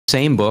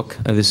same book.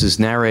 This is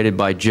narrated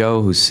by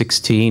Joe, who's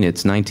 16.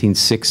 It's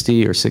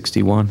 1960 or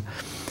 61.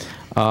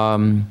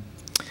 And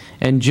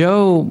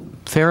Joe,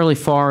 fairly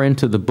far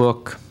into the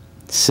book,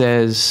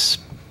 says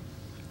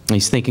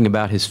he's thinking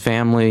about his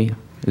family.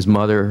 His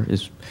mother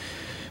is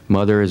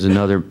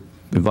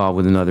involved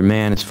with another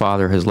man. His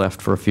father has left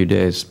for a few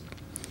days.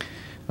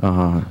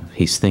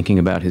 He's thinking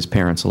about his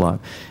parents a lot.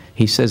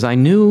 He says, I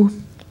knew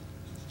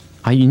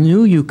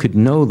you could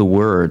know the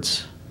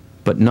words,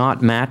 but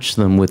not match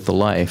them with the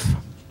life.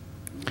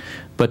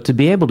 But to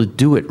be able to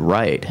do it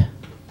right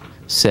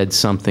said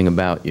something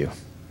about you.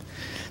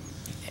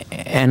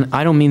 And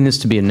I don't mean this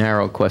to be a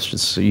narrow question,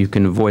 so you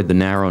can avoid the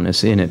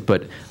narrowness in it,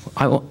 but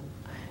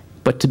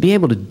to be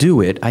able to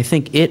do it, I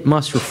think it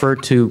must refer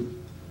to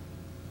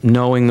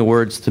knowing the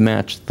words to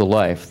match the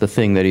life, the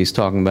thing that he's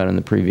talking about in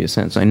the previous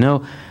sentence. I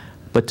know,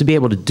 but to be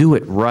able to do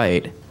it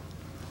right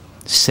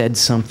said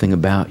something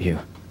about you.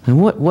 And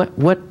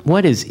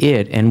what is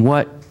it, and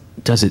what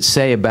does it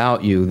say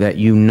about you that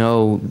you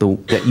know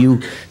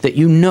you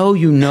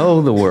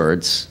know the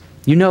words?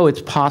 You know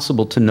it's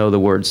possible to know the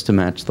words to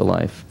match the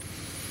life.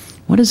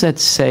 What does that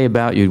say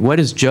about you? What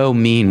does Joe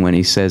mean when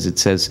he says it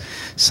says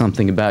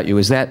something about you?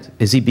 Is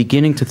he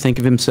beginning to think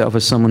of himself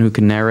as someone who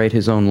can narrate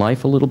his own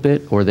life a little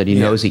bit, or that he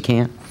knows he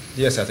can't?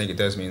 Yes, I think it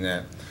does mean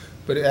that.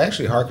 But it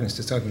actually harkens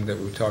to something that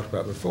we talked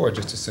about before,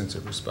 just a sense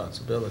of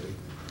responsibility.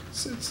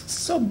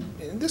 So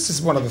this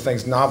is one of the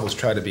things novels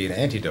try to be an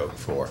antidote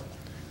for,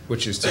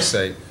 which is to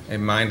say a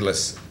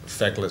mindless,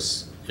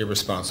 feckless,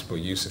 irresponsible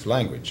use of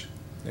language,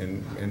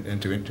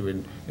 and to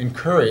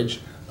encourage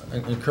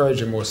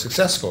a more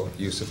successful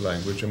use of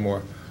language, a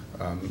more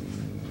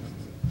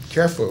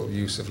careful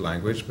use of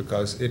language,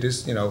 because it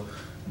is,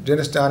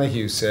 Dennis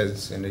Donahue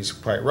says, and he's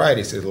quite right,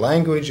 he says,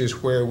 language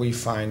is where we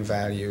find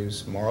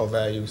values, moral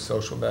values,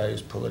 social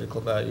values, political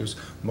values,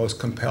 most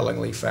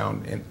compellingly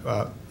found in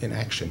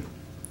action.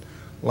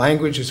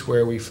 Language is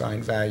where we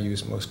find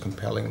values most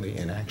compellingly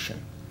in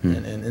action.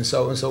 And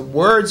so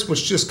words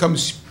which just come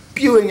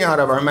spewing out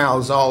of our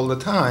mouths all the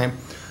time,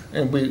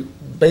 and we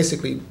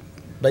basically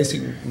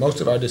basing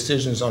most of our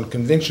decisions on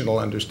conventional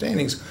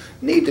understandings,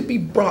 need to be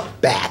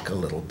brought back a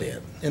little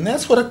bit. And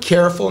that's what a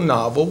careful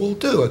novel will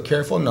do. A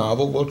careful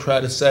novel will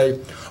try to say,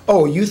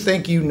 oh, you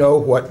think you know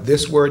what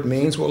this word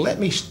means? Well, let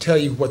me tell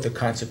you what the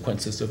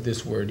consequences of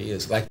this word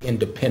is, like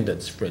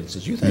independence, for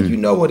instance. You think you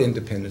know what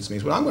independence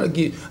means. Well, I'm going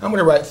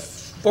to write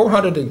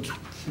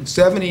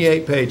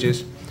 478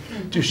 pages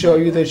to show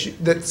you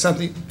that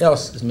something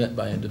else is meant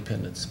by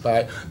independence,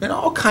 by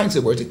all kinds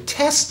of words. It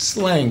tests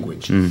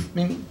language. I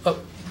mean,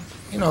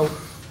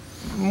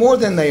 more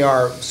than they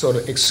are sort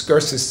of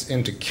excursus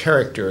into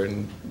character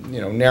and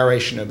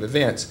narration of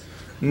events.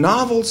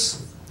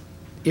 Novels,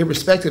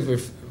 irrespective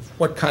of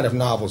what kind of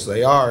novels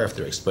they are, if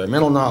they're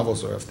experimental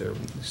novels or if they're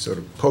sort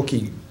of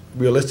pokey,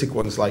 realistic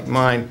ones like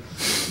mine,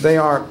 they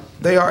are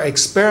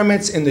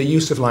experiments in the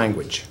use of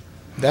language.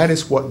 That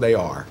is what they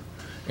are.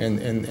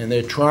 And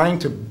they're trying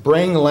to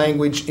bring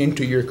language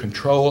into your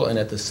control and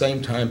at the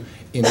same time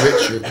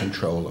enrich your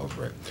control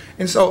over it.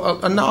 And so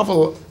a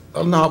novel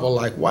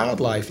like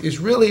Wildlife is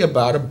really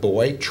about a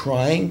boy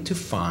trying to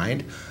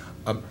find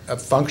a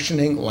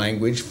functioning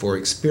language for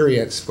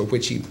experience for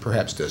which he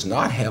perhaps does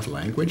not have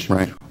language,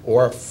 right,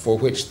 or for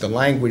which the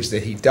language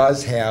that he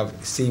does have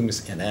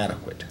seems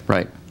inadequate.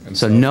 Right. And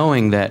so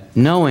knowing that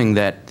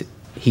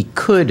he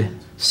could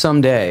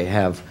someday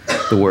have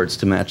the words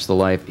to match the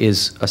life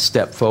is a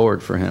step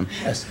forward for him.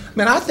 Yes. I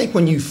mean, I think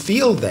when you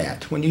feel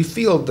that, when you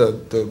feel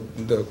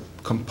the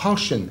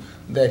compulsion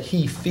that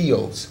he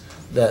feels,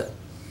 that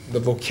the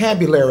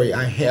vocabulary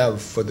I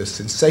have for the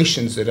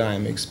sensations that I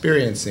am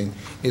experiencing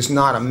is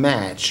not a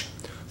match,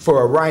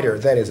 for a writer,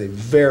 that is a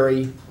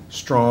very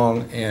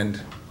strong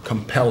and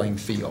compelling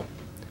feel.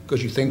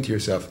 Because you think to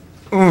yourself,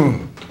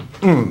 I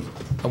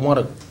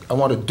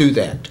want to do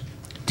that.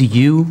 Do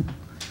you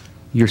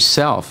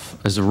yourself,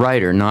 as a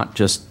writer, not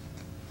just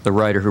the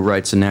writer who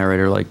writes a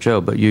narrator like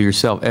Joe, but you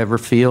yourself ever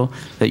feel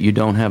that you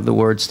don't have the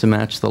words to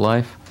match the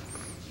life?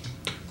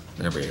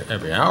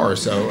 Every hour or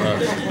so.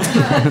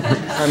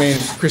 I mean,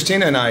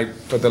 Christina and I,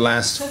 for the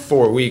last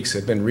 4 weeks,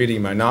 have been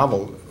reading my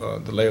novel,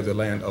 The Lay of the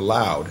Land,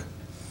 aloud.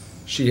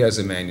 She has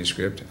a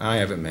manuscript. I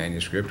have a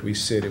manuscript. We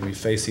sit and we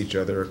face each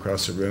other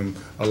across a room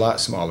a lot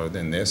smaller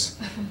than this,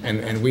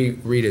 and we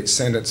read it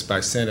sentence by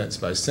sentence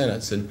by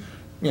sentence, and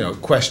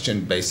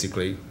question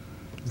basically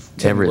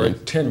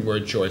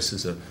 10-word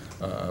choices a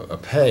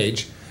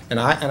page, and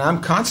I'm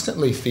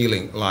constantly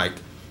feeling like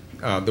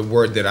the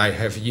word that I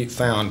have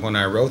found when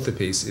I wrote the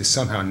piece is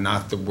somehow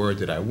not the word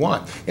that I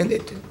want. And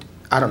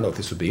I don't know if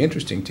this would be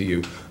interesting to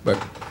you, but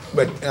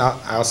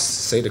I'll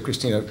say to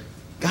Christina,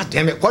 God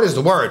damn it, what is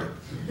the word?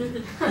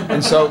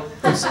 and so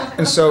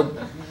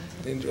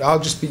I'll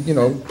just be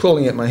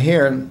pulling at my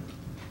hair, and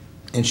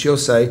she'll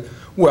say,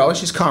 well,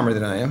 she's calmer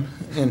than I am,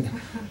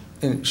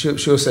 and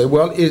she'll say,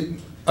 well,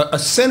 a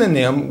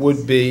synonym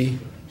would be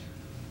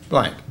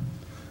blank.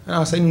 And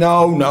I'll say,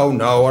 no,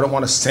 I don't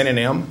want a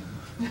synonym.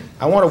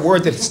 I want a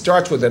word that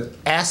starts with an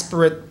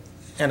aspirate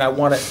and I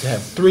want it to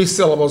have 3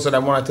 syllables, and I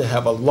want it to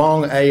have a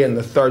long A in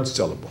the 3rd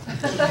syllable.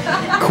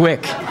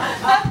 Quick.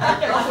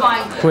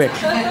 Quick.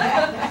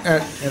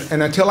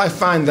 And until I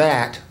find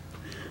that,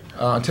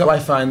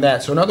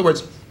 so in other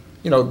words,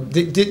 you know,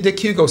 Dick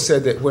Hugo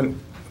said that when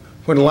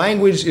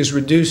language is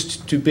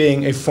reduced to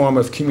being a form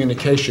of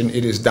communication,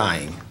 it is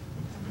dying.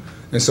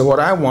 And so what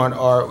I want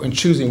are, in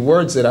choosing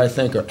words that I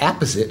think are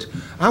apposite,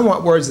 I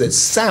want words that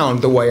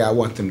sound the way I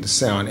want them to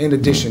sound, in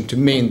addition to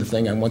mean the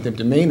thing I want them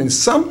to mean. And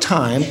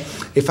sometime,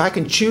 if I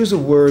can choose a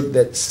word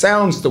that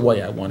sounds the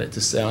way I want it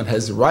to sound,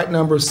 has the right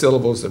number of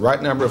syllables, the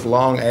right number of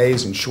long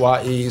A's and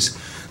schwa E's,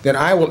 then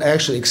I will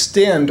actually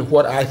extend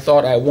what I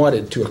thought I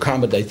wanted to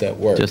accommodate that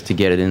word. Just to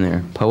get it in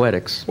there.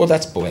 Poetics. Well,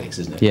 that's poetics,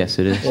 isn't it? Yes,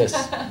 it is. Yes.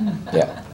 Yeah.